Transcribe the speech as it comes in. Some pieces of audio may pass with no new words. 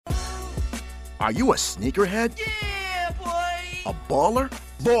Are you a sneakerhead? Yeah, boy! A baller?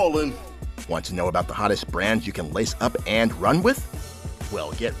 Ballin'. Want to know about the hottest brands you can lace up and run with?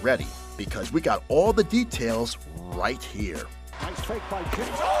 Well, get ready, because we got all the details right here. Nice fake by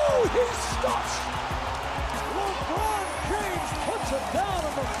James. Oh, he stops! LeBron James puts it down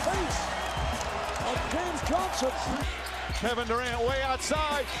in the face of James Johnson. Kevin Durant way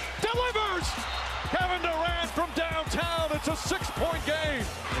outside, delivers! Kevin Durant from downtown, it's a 6-point game.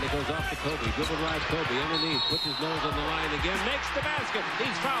 And it goes off to Kobe, dribble drive Kobe underneath, puts his nose on the line again, makes the basket,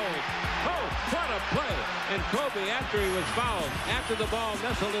 he's fouled. Oh, what a play. And Kobe, after he was fouled, after the ball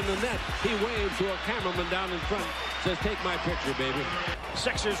nestled in the net, he waved to a cameraman down in front, says, take my picture, baby.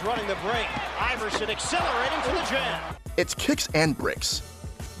 Sixers running the break. Iverson accelerating for the jam. It's Kicks and Bricks,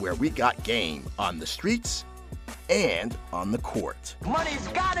 where we got game on the streets and on the court. Money's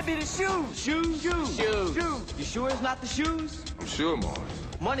gotta be the shoes. Shoes. You sure it's not the shoes? I'm sure, Mars.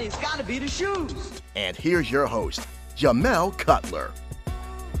 Money's gotta be the shoes. And here's your host, Jamel Cutler.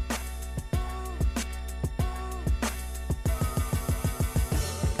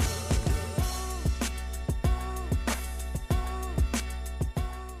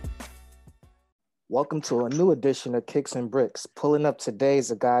 Welcome to a new edition of Kicks and Bricks. Pulling up today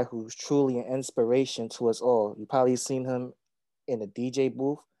is a guy who's truly an inspiration to us all. You probably seen him in a DJ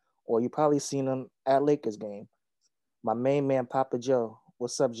booth, or you probably seen him at Lakers game. My main man, Papa Joe.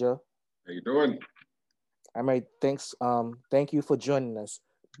 What's up, Joe? How you doing? I'm ready. Thanks. Thank you for joining us.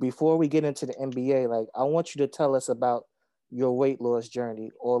 Before we get into the NBA, I want you to tell us about your weight loss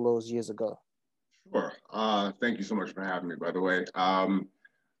journey all those years ago. Sure. Thank you so much for having me, by the way.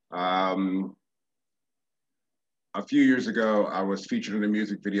 A few years ago, I was featured in a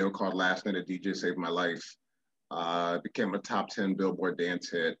music video called Last Night a DJ Saved My Life. It became a top 10 Billboard dance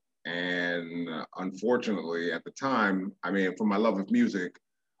hit. And unfortunately, at the time, for my love of music,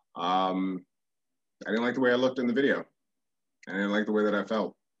 I didn't like the way I looked in the video. I didn't like the way that I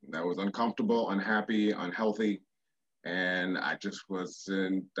felt. I was uncomfortable, unhappy, unhealthy. And I just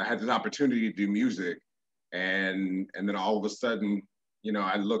I had this opportunity to do music. And then all of a sudden,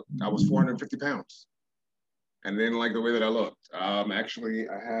 I was 450 pounds. And didn't like the way that I looked. Actually,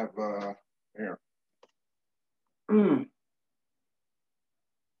 I have, here.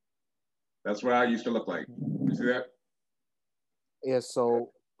 That's what I used to look like. You see that? Yeah,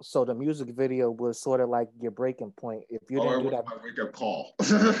 so the music video was sort of like your breaking point. If you didn't do that, my wake-up call.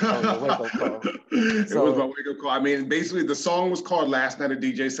 Your wake-up call. It was my wake-up call. Basically, the song was called Last Night a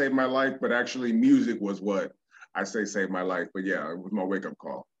DJ Saved My Life, but actually music was what I say saved my life. But yeah, it was my wake-up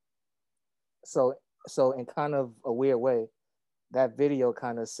call. So in kind of a weird way, that video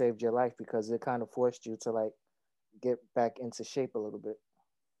kind of saved your life because it kind of forced you to get back into shape a little bit.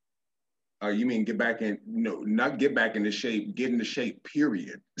 You mean get back in? No, not get back into shape. Get into shape.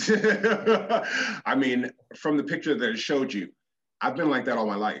 Period. From the picture that it showed you, I've been like that all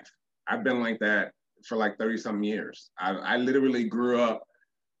my life. I've been like that for 30-something years. I literally grew up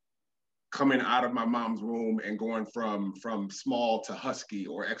coming out of my mom's womb and going from small to husky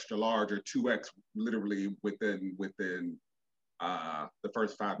or extra large or 2X literally within the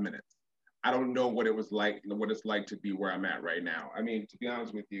first 5 minutes. I don't know what it's like to be where I'm at right now. To be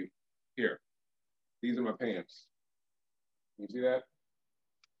honest with you, here, these are my pants. You see that?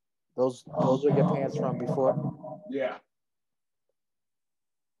 Those are your pants from before? Yeah.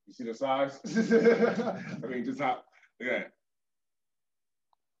 You see the size? Just how, yeah.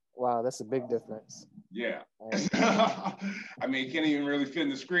 Wow, that's a big difference. Yeah. You can't even really fit in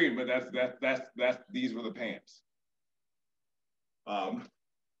the screen, but that's these were the pants.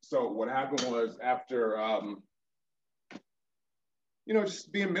 So what happened was after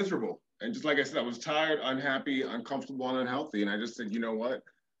just being miserable. And just like I said, I was tired, unhappy, uncomfortable, and unhealthy. And I just said, you know what?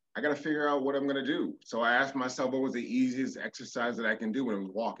 I got to figure out what I'm going to do. So I asked myself, what was the easiest exercise that I can do when I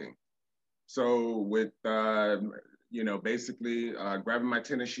was walking? So with basically grabbing my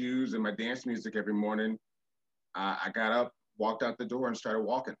tennis shoes and my dance music every morning, I got up, walked out the door and started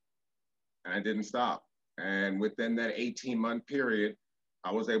walking. And I didn't stop. And within that 18-month period,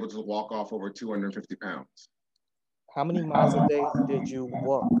 I was able to walk off over 250 pounds. How many miles a day did you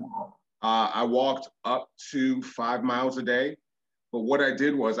walk? I walked up to 5 miles a day. But what I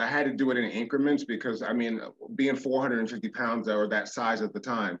did was I had to do it in increments because, being 450 pounds or that size at the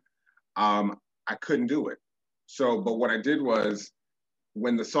time, I couldn't do it. But what I did was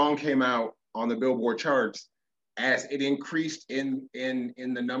when the song came out on the Billboard charts, as it increased in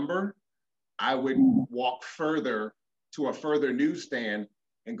the number, I would walk further to a further newsstand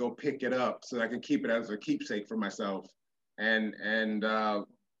and go pick it up so that I could keep it as a keepsake for myself.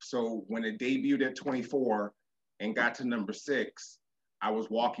 So when it debuted at 24 and got to number 6, I was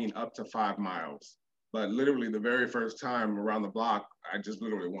walking up to 5 miles. But literally the very first time around the block, I just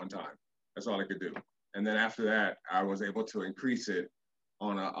literally one time. That's all I could do. And then after that, I was able to increase it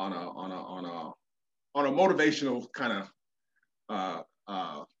on a motivational kind of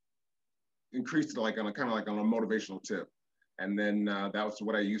increased it like on a kind of like on a motivational tip. And then that was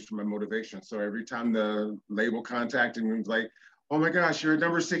what I used for my motivation. So every time the label contacted me, was like, "Oh my gosh, you're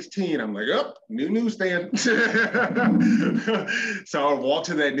number 16." I'm like, "Oh, new newsstand." So I would walk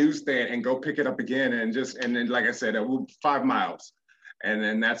to that newsstand and go pick it up again, and then like I said, 5 miles. And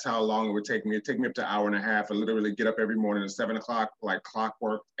then that's how long it would take me. It'd take me up to an hour and a half. I literally get up every morning at 7 o'clock, like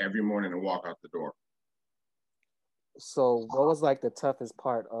clockwork, every morning and walk out the door. So what was like the toughest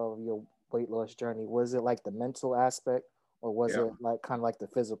part of your weight loss journey? Was it like the mental aspect, or was it like kind of like the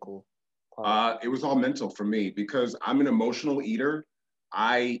physical part? It was all mental for me because I'm an emotional eater.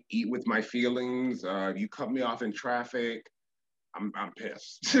 I eat with my feelings. You cut me off in traffic, I'm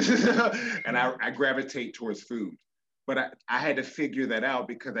pissed. And I gravitate towards food. But I had to figure that out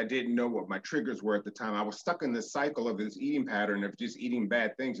because I didn't know what my triggers were at the time. I was stuck in this cycle of this eating pattern of just eating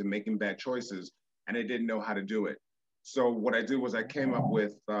bad things and making bad choices, and I didn't know how to do it. So what I did was I came up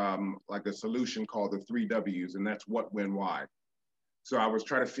with like a solution called the 3 W's, and that's what, when, why. So I was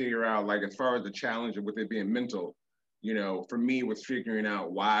trying to figure out, like, as far as the challenge with it being mental, you know, for me, it was figuring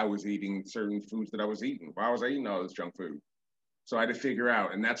out why I was eating certain foods that I was eating. Why was I eating all this junk food? So I had to figure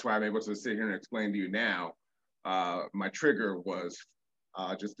out, and that's why I'm able to sit here and explain to you now. My trigger was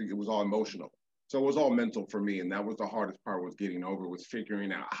it was all emotional. So it was all mental for me. And that was the hardest part, was getting over, was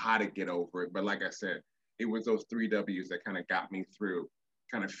figuring out how to get over it. But like I said, it was those 3 W's that kind of got me through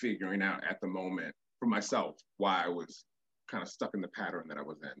kind of figuring out at the moment for myself why I was kind of stuck in the pattern that I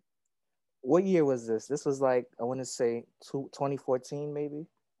was in. What year was this? This was like, I want to say 2014 maybe?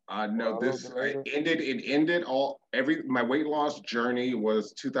 No, my weight loss journey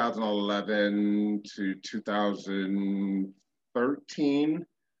was 2011 to 2013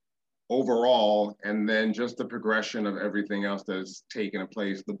 overall. And then just the progression of everything else that's taken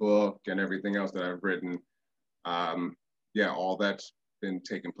place, the book and everything else that I've written. All that's been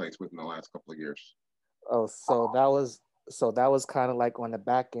taking place within the last couple of years. Oh, so that was kind of like on the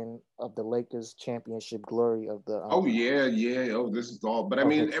back end of the Lakers championship glory of the. Oh, this is all. But I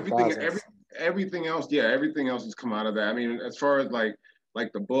mean, everything else has come out of that. I mean, as far as like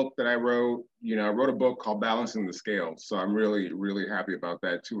the book that I wrote, you know, I wrote a book called Balancing the Scales. So I'm really, really happy about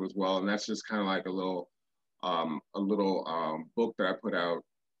that too as well. And that's just kind of like a little book that I put out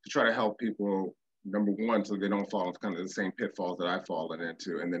to try to help people, number one, so they don't fall into kind of the same pitfalls that I've fallen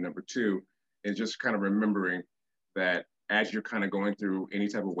into. And then number two is just kind of remembering that as you're kind of going through any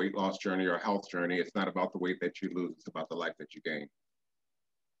type of weight loss journey or health journey, it's not about the weight that you lose, it's about the life that you gain.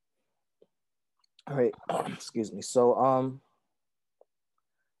 All right, excuse me. So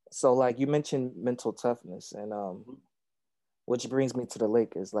like you mentioned mental toughness, and which brings me to the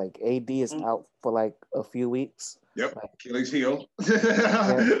Lakers. Like AD is out for like a few weeks. Yep, Achilles heel.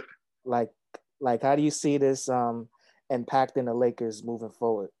 Like how do you see this impacting the Lakers moving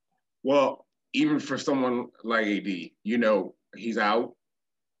forward? Well, even for someone like AD, you know, he's out.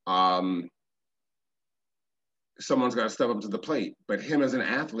 Someone's got to step up to the plate. But him as an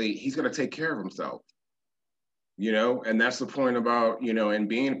athlete, he's got to take care of himself. You know, and that's the point about, you know, and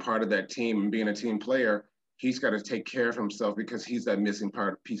being part of that team and being a team player, he's got to take care of himself because he's that missing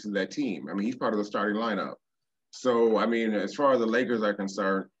piece of that team. I mean, he's part of the starting lineup. So, I mean, as far as the Lakers are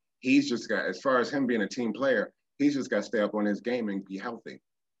concerned, he's just got, as far as him being a team player, he's just got to stay up on his game and be healthy.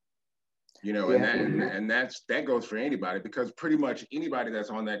 You know, that goes for anybody, because pretty much anybody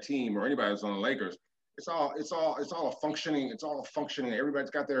that's on that team or anybody that's on the Lakers, it's all functioning. Everybody's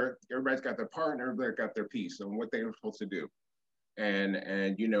got their part and everybody's got their piece and what they're supposed to do.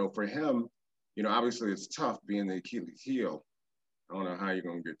 And you know, for him, you know, obviously it's tough being the Achilles heel. I don't know how you're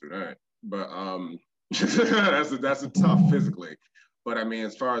gonna get through that, but that's a tough physically. But I mean,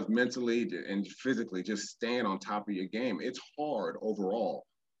 as far as mentally and physically, just staying on top of your game, it's hard overall.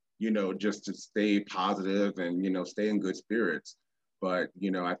 You know, just to stay positive and, you know, stay in good spirits. But, you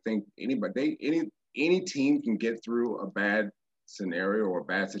know, I think any team can get through a bad scenario or a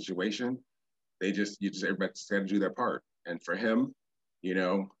bad situation. Everybody's got to do their part. And for him, you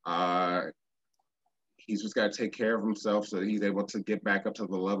know, he's just got to take care of himself so that he's able to get back up to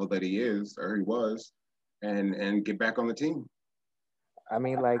the level that he is, or he was, and get back on the team. I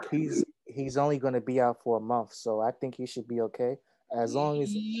mean, like he's only going to be out for a month, so I think he should be okay. As long as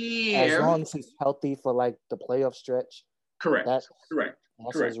he's healthy for like the playoff stretch. Correct. That's correct.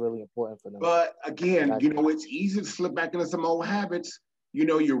 That's really important for them. But again, you know, it's easy to slip back into some old habits. you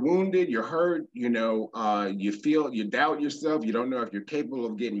know, you're wounded, you're hurt, you know, you doubt yourself, you don't know if you're capable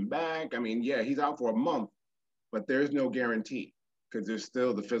of getting back. I mean, yeah, he's out for a month, but there's no guarantee because there's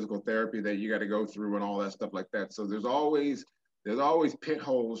still the physical therapy that you got to go through and all that stuff like that. So there's always pit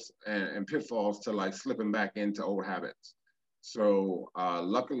holes and pitfalls to like slipping back into old habits. So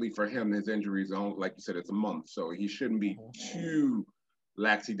luckily for him, his injury is on, like you said, it's a month. So he shouldn't be too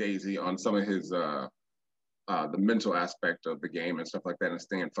laxy-daisy on some of his the mental aspect of the game and stuff like that and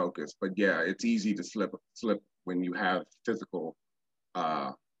staying focused. But yeah, it's easy to slip when you have physical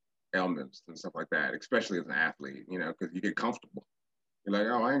ailments and stuff like that, especially as an athlete, you know, because you get comfortable. You're like,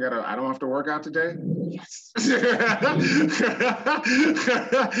 oh, I don't have to work out today? Yes.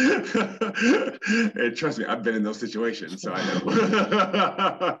 And trust me, I've been in those situations, so I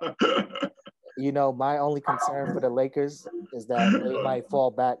know. You know, my only concern for the Lakers is that they might fall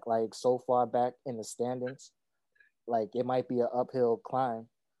back like so far back in the standings. Like it might be an uphill climb,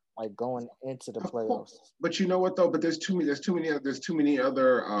 like going into the playoffs. But you know what though? But there's too many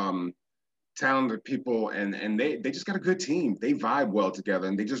other talented people, and they just got a good team. They vibe well together,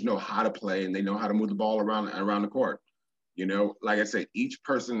 and they just know how to play, and they know how to move the ball around the court. You know, like I said, each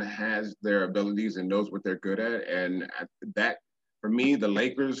person has their abilities and knows what they're good at, and that for me, the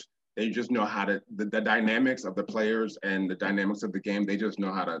Lakers, they just know how to the dynamics of the players and the dynamics of the game. They just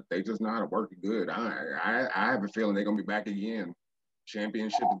know how to work it good. I have a feeling they're gonna be back again,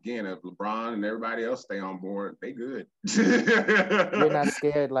 championship again. If LeBron and everybody else stay on board, they good. You're not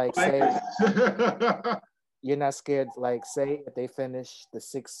scared, like say you're not scared, like say if they finish the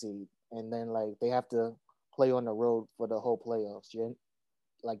 6th seed and then like they have to play on the road for the whole playoffs. You're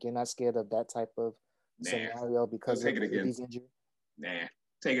not scared of that type of scenario because of these injuries. Nah.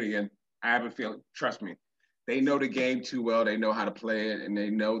 Take it again. I have a feeling, trust me, they know the game too well. They know how to play it, and they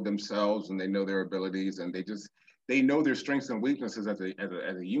know themselves, and they know their abilities, and they know their strengths and weaknesses as a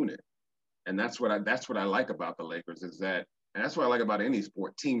unit. And that's what I like about the Lakers is that, and that's what I like about any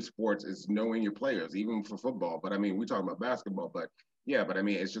sport, team sports, is knowing your players, even for football. But I mean, we talk about basketball, but yeah, but I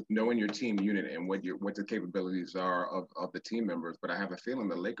mean, it's just knowing your team unit and what the capabilities are of the team members. But I have a feeling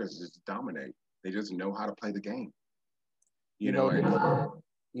the Lakers just dominate. They just know how to play the game. You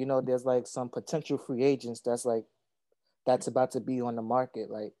know, there's like some potential free agents that's about to be on the market.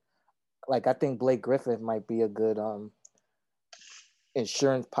 Like I think Blake Griffin might be a good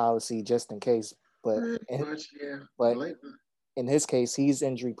insurance policy just in case. But in his case, he's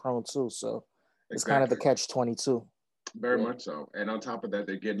injury prone too. So it's kind of a catch-22. Very much so. And on top of that,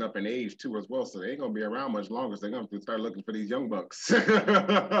 they're getting up in age too as well. So they ain't gonna be around much longer. So they're gonna have to start looking for these young bucks.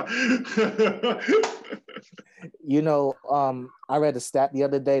 You know, I read a stat the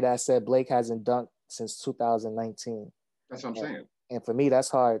other day that said Blake hasn't dunked since 2019. That's what I'm saying. And for me, that's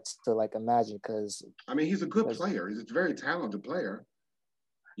hard to like imagine because I mean, he's a good player. He's a very talented player.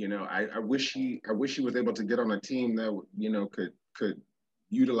 You know, I wish he was able to get on a team that, you know, could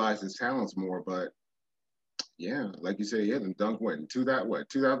utilize his talents more. But yeah, like you said, he hasn't dunked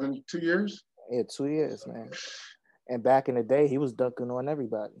 2002 years? Yeah, 2 years, man. And back in the day, he was dunking on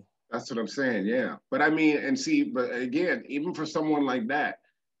everybody. That's what I'm saying, yeah. But I mean, but again, even for someone like that,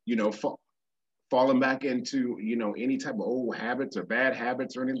 you know, falling back into, you know, any type of old habits or bad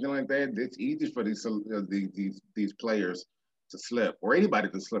habits or anything like that, it's easy for these players to slip, or anybody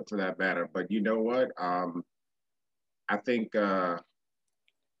to slip for that matter. But you know what? I think,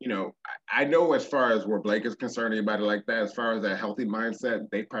 you know, I know as far as where Blake is concerned, anybody like that, as far as that healthy mindset,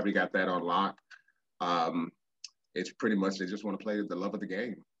 they probably got that on lock. It's pretty much they just want to play the love of the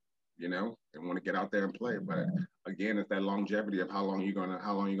game. You know, they want to get out there and play. But again, it's that longevity of how long you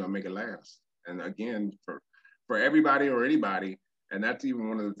gonna make it last. And again, for everybody or anybody, and that's even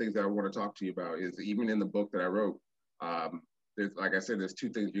one of the things that I want to talk to you about is even in the book that I wrote, there's, like I said, there's two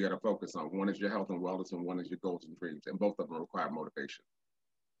things you got to focus on. One is your health and wellness, and one is your goals and dreams, and both of them require motivation.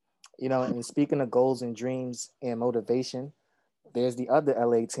 You know, and speaking of goals and dreams and motivation, there's the other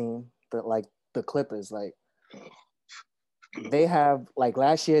LA team, the Clippers, like. They have, like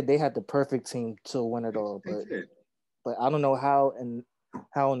last year, they had the perfect team to win it all, but I don't know how in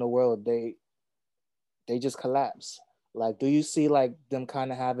the world they just collapse. Like, do you see like them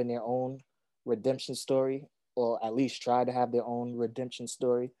kind of having their own redemption story, or at least try to have their own redemption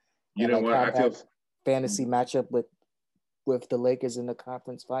story? You know what? I feel fantasy matchup with the Lakers in the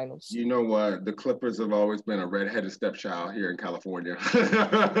conference finals. You know what? The Clippers have always been a redheaded stepchild here in California.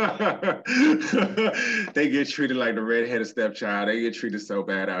 They get treated like the redheaded stepchild. They get treated so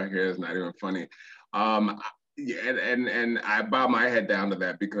bad out here. It's not even funny. And I bow my head down to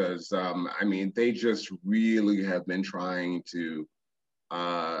that because, I mean, they just really have been trying to,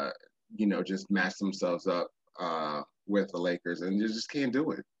 you know, just match themselves up with the Lakers, and you just can't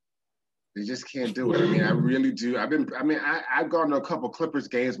do it. They just can't do it. I mean, I really do. I've gone to a couple Clippers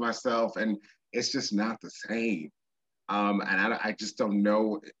games myself, and it's just not the same. And I just don't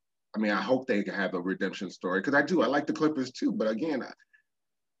know. I mean, I hope they can have a redemption story because I do. I like the Clippers too, but again,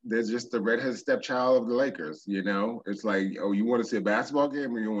 there's just the redheaded stepchild of the Lakers. You know, it's like, oh, you want to see a basketball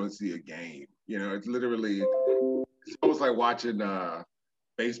game or you want to see a game? You know, it's literally, it's almost like watching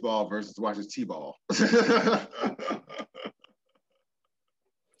baseball versus watching t-ball.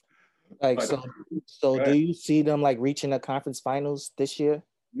 Like, so do you see them like reaching the conference finals this year?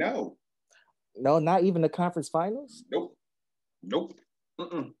 No, not even the conference finals. Nope. Nope.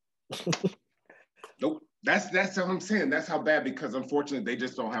 That's what I'm saying. That's how bad, because unfortunately they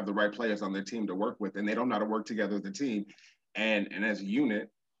just don't have the right players on their team to work with, and they don't know how to work together as a team and as a unit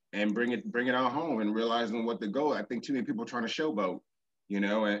and bring it on home and realizing what the goal. I think too many people are trying to showboat, you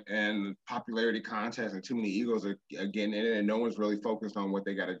know, and popularity contests, and too many egos are getting in it, and no one's really focused on what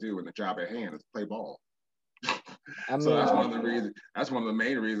they got to do, and the job at hand is play ball. I mean, so that's one of the reasons. That's one of the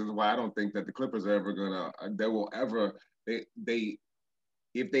main reasons why I don't think that the Clippers are ever gonna. They will ever. They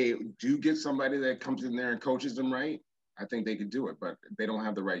if they do get somebody that comes in there and coaches them right, I think they could do it. But they don't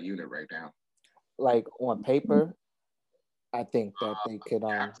have the right unit right now. Like on paper, I think that they could.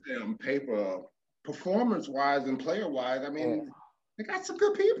 On paper, performance-wise and player-wise, I mean, they got some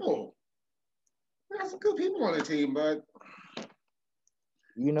good people. They got some good people on the team, but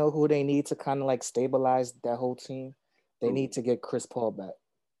you know who they need to kind of like stabilize that whole team? They need to get Chris Paul back.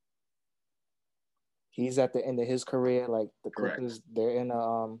 He's at the end of his career. Like the Clippers, they're in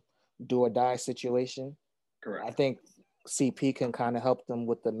a do or die situation. Correct. I think CP can kind of help them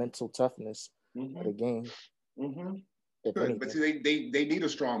with the mental toughness of the game. Good, but see, they need a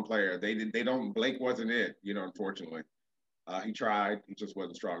strong player. They don't. Blake wasn't it, you know. Unfortunately, he tried. He just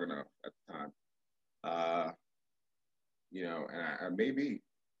wasn't strong enough at the time. You know, and maybe,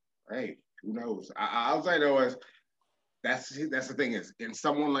 hey, who knows? All I know is that's the thing is, in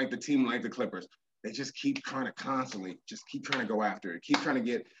someone like the team like the Clippers, they just keep trying to constantly just keep trying to go after it, keep trying to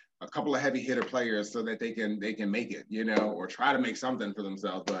get a couple of heavy hitter players so that they can make it, you know, or try to make something for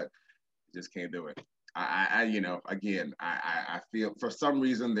themselves, but just can't do it. I you know, again, I feel for some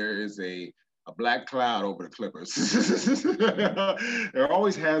reason there is a black cloud over the Clippers. There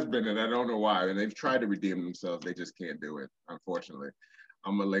always has been, and I don't know why. And they've tried to redeem themselves. They just can't do it, unfortunately.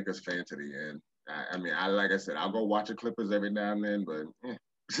 I'm a Lakers fan to the end. I mean, like I said, I'll go watch the Clippers every now and then, but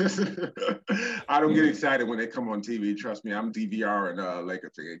I don't get excited when they come on TV. Trust me, I'm DVRing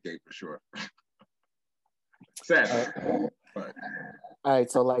Lakers game for sure. Sad. But. All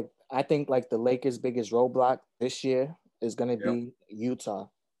right, so like I think like the Lakers' biggest roadblock this year is going to be Utah.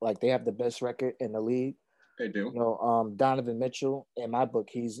 Like they have the best record in the league. They do. You know, Donovan Mitchell, in my book,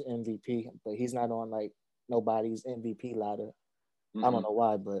 he's MVP, but he's not on like nobody's MVP ladder. I don't know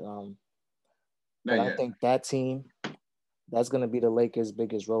why, but I think that team, that's going to be the Lakers'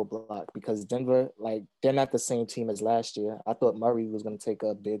 biggest roadblock because Denver, like they're not the same team as last year. I thought Murray was going to take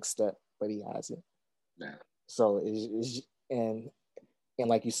a big step, but he hasn't. Yeah. So and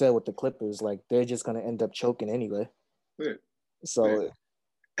like you said with the Clippers, like they're just going to end up choking anyway. So.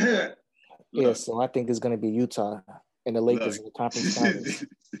 So I think it's going to be Utah and the Lakers in the conference finals.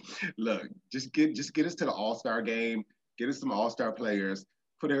 Look, just get us to the All-Star game, get us some All-Star players,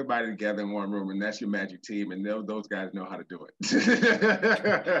 put everybody together in one room, and that's your magic team, and those guys know how to do it.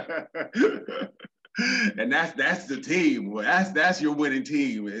 And that's the team. Well, that's your winning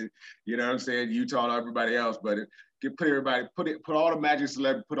team. You know what I'm saying? Utah and everybody else, but put all the magic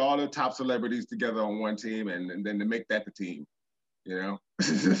celebrities, put all the top celebrities together on one team, and then to make that the team. You know,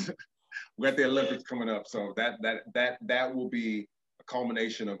 we got the Olympics coming up, so that will be a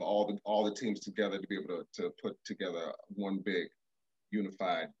culmination of all the teams together to be able to put together one big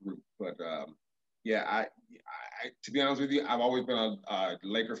unified group. But I to be honest with you, I've always been a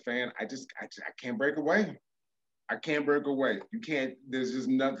Laker fan. I can't break away. I can't break away. You can't. There's just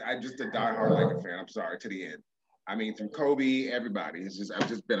nothing. I'm just a diehard Laker fan. I'm sorry, to the end. I mean, through Kobe, everybody. I've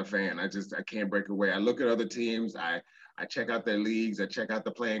just been a fan. I can't break away. I look at other teams. I check out their leagues. I check out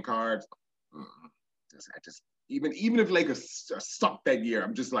the playing cards. Even if Lakers sucked that year,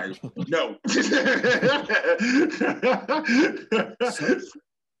 I'm just like, no.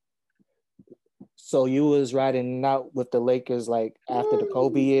 So you was riding out with the Lakers like after the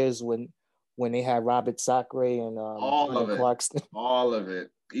Kobe years when they had Robert Sacre and all of it. Clarkson. All of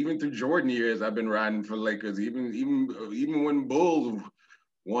it. Even through Jordan years, I've been riding for Lakers. Even when Bulls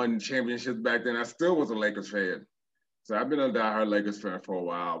won championships back then, I still was a Lakers fan. So I've been a diehard Lakers fan for a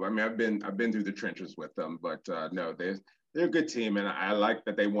while. I mean, I've been through the trenches with them, but no, They're a good team, and I like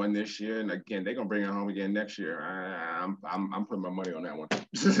that they won this year. And again, they're gonna bring it home again next year. I'm putting my money on that one.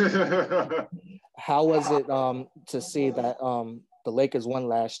 How was it to see that the Lakers won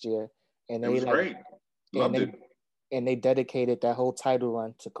last year and It they was like great. Loved it. and they dedicated that whole title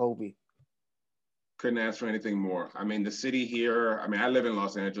run to Kobe. Couldn't ask for anything more. I mean, the city here. I mean, I live in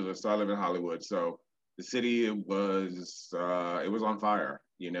Los Angeles, so I live in Hollywood. So the city was it was on fire.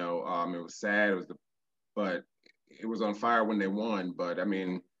 You know, it was sad. But it was on fire when they won. But I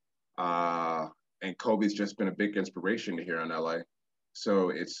mean, and Kobe's just been a big inspiration here in LA. So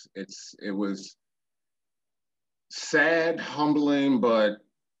it was sad, humbling, but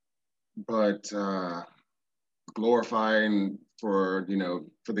glorifying for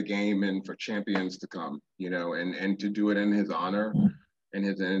for the game and for champions to come, and to do it in his honor and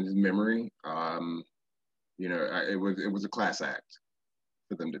in his memory. It was a class act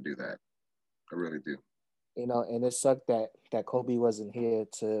for them to do that. I really do. And it sucked that Kobe wasn't here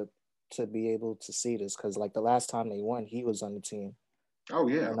to be able to see this, because like the last time they won, he was on the team. Oh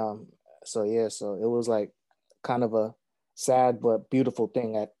yeah. And so it was like kind of a sad but beautiful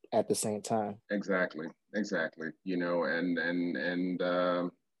thing at the same time. Exactly. And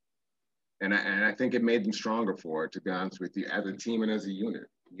I think it made them stronger for it, to be honest with you, as a team and as a unit.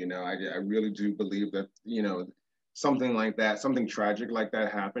 I really do believe that, something like that, something tragic like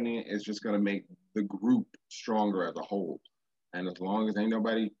that happening is just going to make the group stronger as a whole. And as long as ain't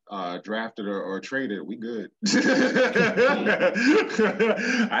nobody drafted or traded, we good.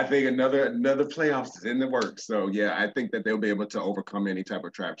 I think another playoffs is in the works. So yeah, I think that they'll be able to overcome any type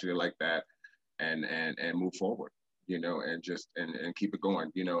of tragedy like that and move forward, and just and keep it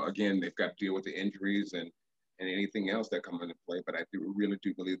going. Again, they've got to deal with the injuries and anything else that comes into play. But I really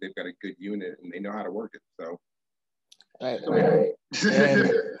do believe they've got a good unit and they know how to work it. So. Right.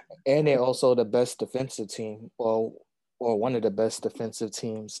 And they're also the best defensive team, or one of the best defensive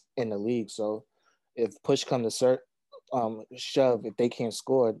teams in the league. So if push come to shove, if they can't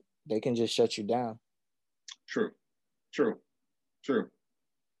score, they can just shut you down. True.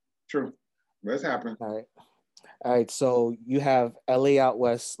 That's happening. All right. So you have LA out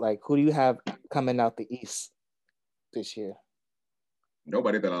west. Like, who do you have coming out the east this year?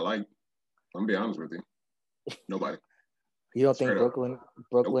 Nobody that I like. I'm gonna be honest with you. Nobody. You don't think Brooklyn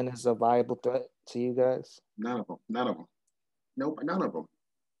nope. is a viable threat to you guys? None of them. Nope, none of them.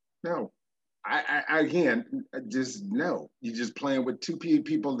 No. I again, just no. You're just playing with two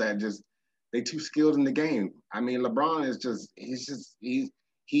people that they too skilled in the game. I mean, LeBron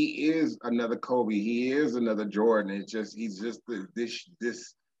he is another Kobe. He is another Jordan. He's just he's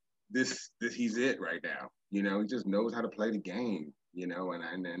it right now. He just knows how to play the game.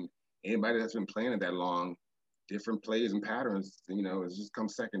 And then anybody that's been playing it that long, different plays and patterns, it's just come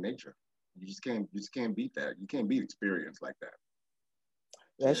second nature. You just can't beat that. You can't beat experience like that.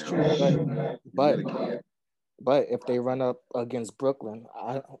 That's true, but if they run up against Brooklyn,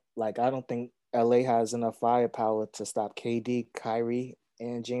 I don't think LA has enough firepower to stop KD, Kyrie,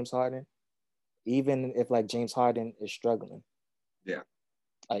 and James Harden. Even if like James Harden is struggling, yeah,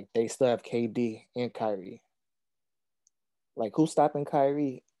 like they still have KD and Kyrie. Like, who's stopping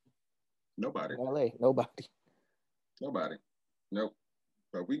Kyrie? Nobody. In LA, nobody. Nope.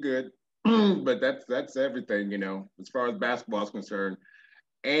 But we good. But that's everything, as far as basketball is concerned.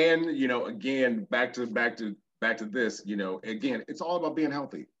 And again, back to this, again, it's all about being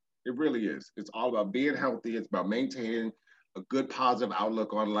healthy. It really is. It's all about being healthy. It's about maintaining a good positive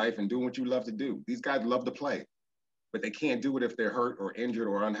outlook on life and doing what you love to do. These guys love to play, but they can't do it if they're hurt or injured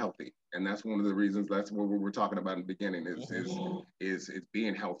or unhealthy. And that's one of the reasons. That's what we were talking about in the beginning is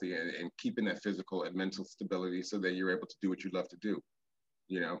being healthy and keeping that physical and mental stability so that you're able to do what you love to do.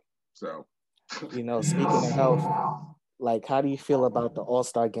 So. Speaking of health, like, how do you feel about the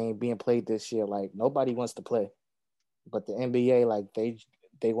All-Star game being played this year? Like, nobody wants to play, but the NBA, like,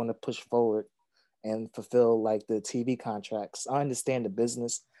 they want to push forward and fulfill like the TV contracts. I understand the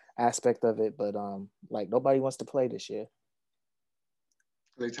business aspect of it, but like, nobody wants to play this year.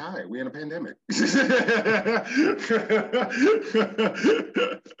 They tired. We're in a pandemic.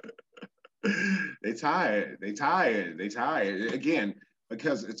 They tired. Again,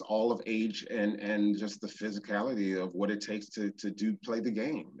 because it's all of age and just the physicality of what it takes to play the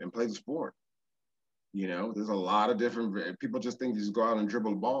game and play the sport. There's a lot of different people just think you just go out and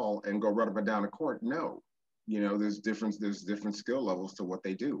dribble the ball and go run up and down the court. No, there's different skill levels to what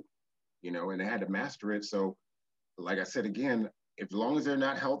they do, and they had to master it. So, like I said again, as long as they're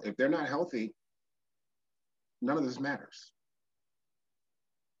not healthy, none of this matters.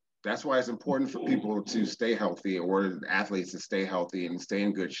 That's why it's important for people to stay healthy, or athletes to stay healthy and stay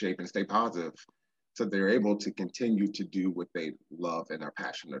in good shape and stay positive, so they're able to continue to do what they love and are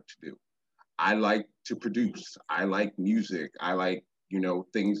passionate to do. I like to produce. I like music. I like,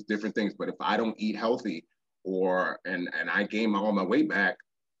 different things. But if I don't eat healthy and I gain all my weight back,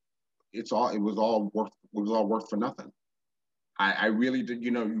 it was all worth for nothing. I really did,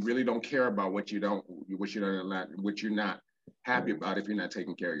 you really don't care about what you're not happy about if you're not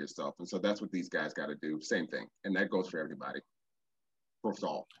taking care of yourself. And so that's what these guys got to do. Same thing. And that goes for everybody. For us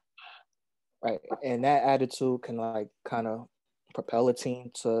all. Right. And that attitude can kind of propel a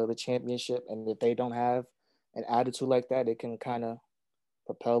team to the championship. And if they don't have an attitude like that, it can kind of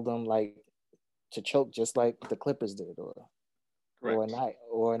propel them to choke, just like the Clippers did, or not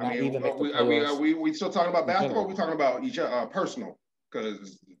even. We still talking about basketball? Or we talking about each other personal?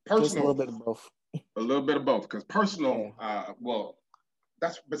 Because personal, just a little bit of both. A little bit of both. Because personal,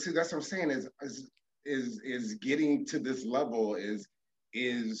 that's what I'm saying is getting to this level is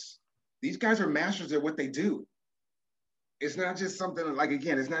these guys are masters at what they do. It's not just something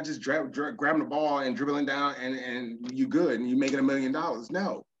it's not just grabbing the ball and dribbling down and you good and you making $1 million.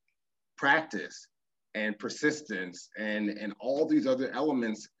 No, practice and persistence and all these other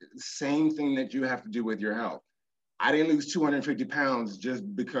elements, same thing that you have to do with your health. I didn't lose 250 pounds just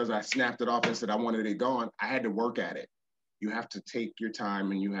because I snapped it off and said I wanted it gone. I had to work at it. You have to take your time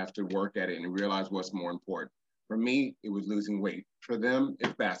and you have to work at it and realize what's more important. For me, it was losing weight. For them,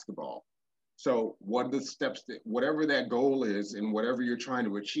 it's basketball. So what are the steps whatever that goal is and whatever you're trying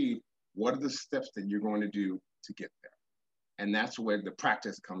to achieve, what are the steps that you're going to do to get there? And that's where the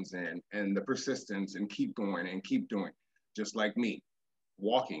practice comes in and the persistence and keep going and keep doing. Just like me,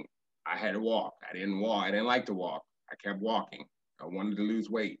 walking, I had to walk. I didn't walk. I didn't like to walk. I kept walking. I wanted to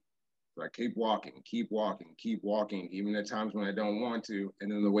lose weight. So I keep walking, even at times when I don't want to,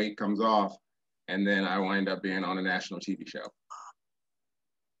 and then the weight comes off, and then I wind up being on a national TV show.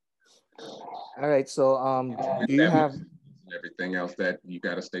 All right, so do you have everything else that you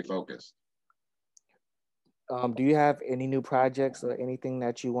got to stay focused? Do you have any new projects or anything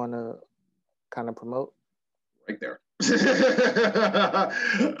that you want to kind of promote? Right there. All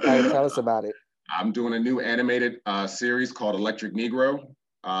right, tell us about it. I'm doing a new animated series called Electric Negro.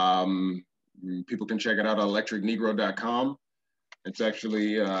 People can check it out at electricnegro.com. It's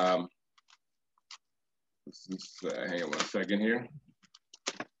actually, hang on 1 second here.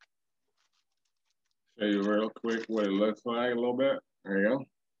 Show you real quick what it looks like a little bit. There you go.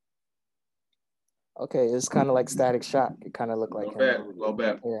 Okay, it's kind of like Static Shock. It kind of looked like him. A little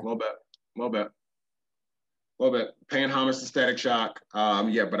bit. Paying homage to Static Shock.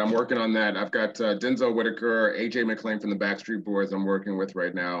 But I'm working on that. I've got Denzel Whitaker, AJ McClain from the Backstreet Boys I'm working with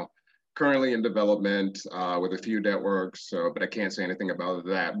right now. Currently in development with a few networks, but I can't say anything about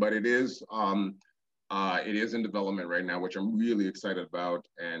that. But it is in development right now, which I'm really excited about.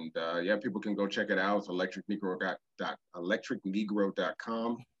 And people can go check it out. It's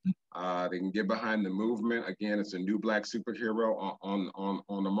electricnegro.com. They can get behind the movement. Again, it's a new Black superhero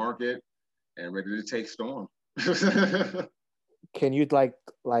on the market and ready to take storm. Can you like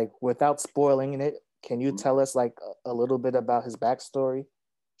without spoiling it, can you tell us a little bit about his backstory?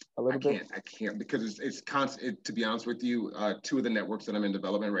 I can't because it's constant. To be honest with you, 2 of the networks that I'm in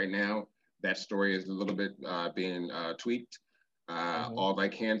development right now, that story is a little bit being tweaked. All I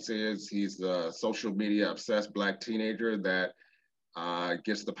can say is he's the social media obsessed Black teenager that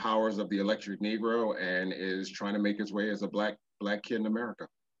gets the powers of the Electric Negro and is trying to make his way as a black kid in America.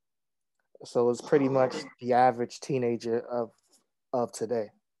 So it's pretty much the average teenager of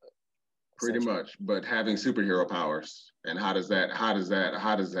today. Pretty much, but having superhero powers. And how does that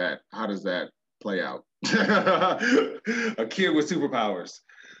play out? A kid with superpowers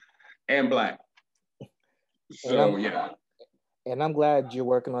and Black. So And I'm glad you're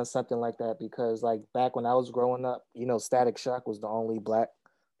working on something like that because back when I was growing up, Static Shock was the only Black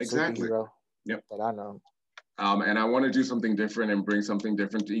superhero that I know. And I want to do something different and bring something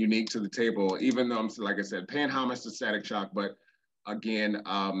different, unique to the table, even though I'm, like I said, paying homage to Static Shock. But again,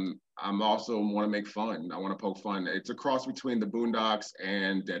 I'm also want to make fun. I want to poke fun. It's a cross between the Boondocks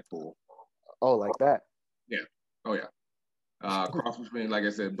and Deadpool. Oh, like that? Yeah. Oh, yeah. Cross between, like I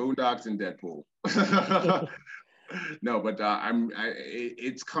said, Boondocks and Deadpool. No, but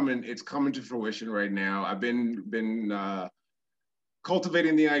it's coming to fruition right now. I've been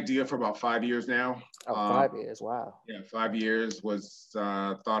cultivating the idea for about 5 years now. Oh, 5 years, wow. Yeah, 5 years was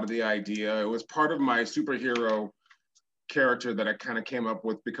thought of the idea. It was part of my superhero character that I kind of came up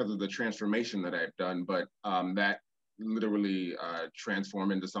with because of the transformation that I've done, but that literally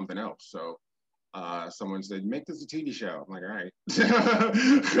transformed into something else. So someone said, make this a TV show. I'm like, all right.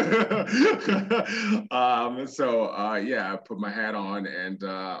 Yeah, I put my hat on and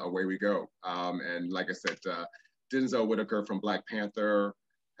away we go. And like I said, Denzel Whitaker from Black Panther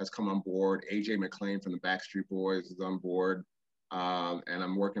has come on board. AJ McClain from the Backstreet Boys is on board. And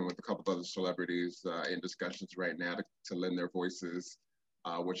I'm working with a couple of other celebrities in discussions right now to lend their voices,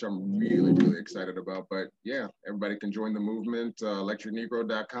 which I'm really, really excited about. But yeah, everybody can join the movement,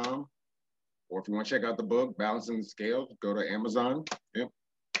 electricnegro.com. Or if you want to check out the book, Balancing the Scale, go to Amazon. Yep.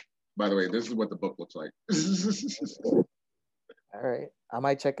 By the way, this is what the book looks like. All right. I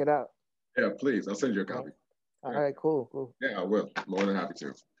might check it out. Yeah, please. I'll send you a copy. All right, cool. Yeah, I will. More than happy to.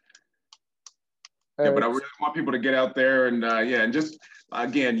 All yeah, right. but I really want people to get out there and and just,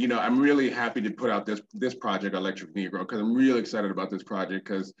 again, I'm really happy to put out this project, Electric Negro, because I'm really excited about this project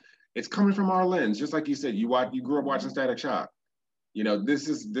because it's coming from our lens. Just like you said, you grew up watching Static Shock. This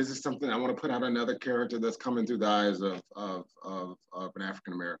is something I want to put out, another character that's coming through the eyes of an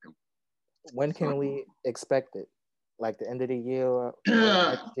African American. When can we expect it? Like the end of the year or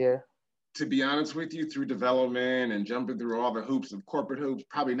next year? To be honest with you, through development and jumping through all the hoops of corporate hoops,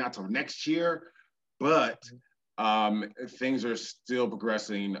 probably not till next year, but things are still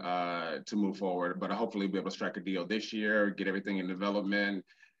progressing to move forward. But hopefully we'll be able to strike a deal this year, get everything in development.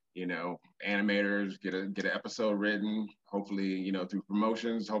 Animators get an episode written, hopefully, through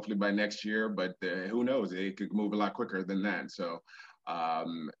promotions, hopefully by next year, but who knows, it could move a lot quicker than that. So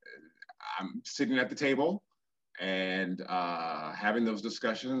I'm sitting at the table and having those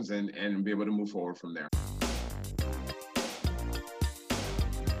discussions and be able to move forward from there.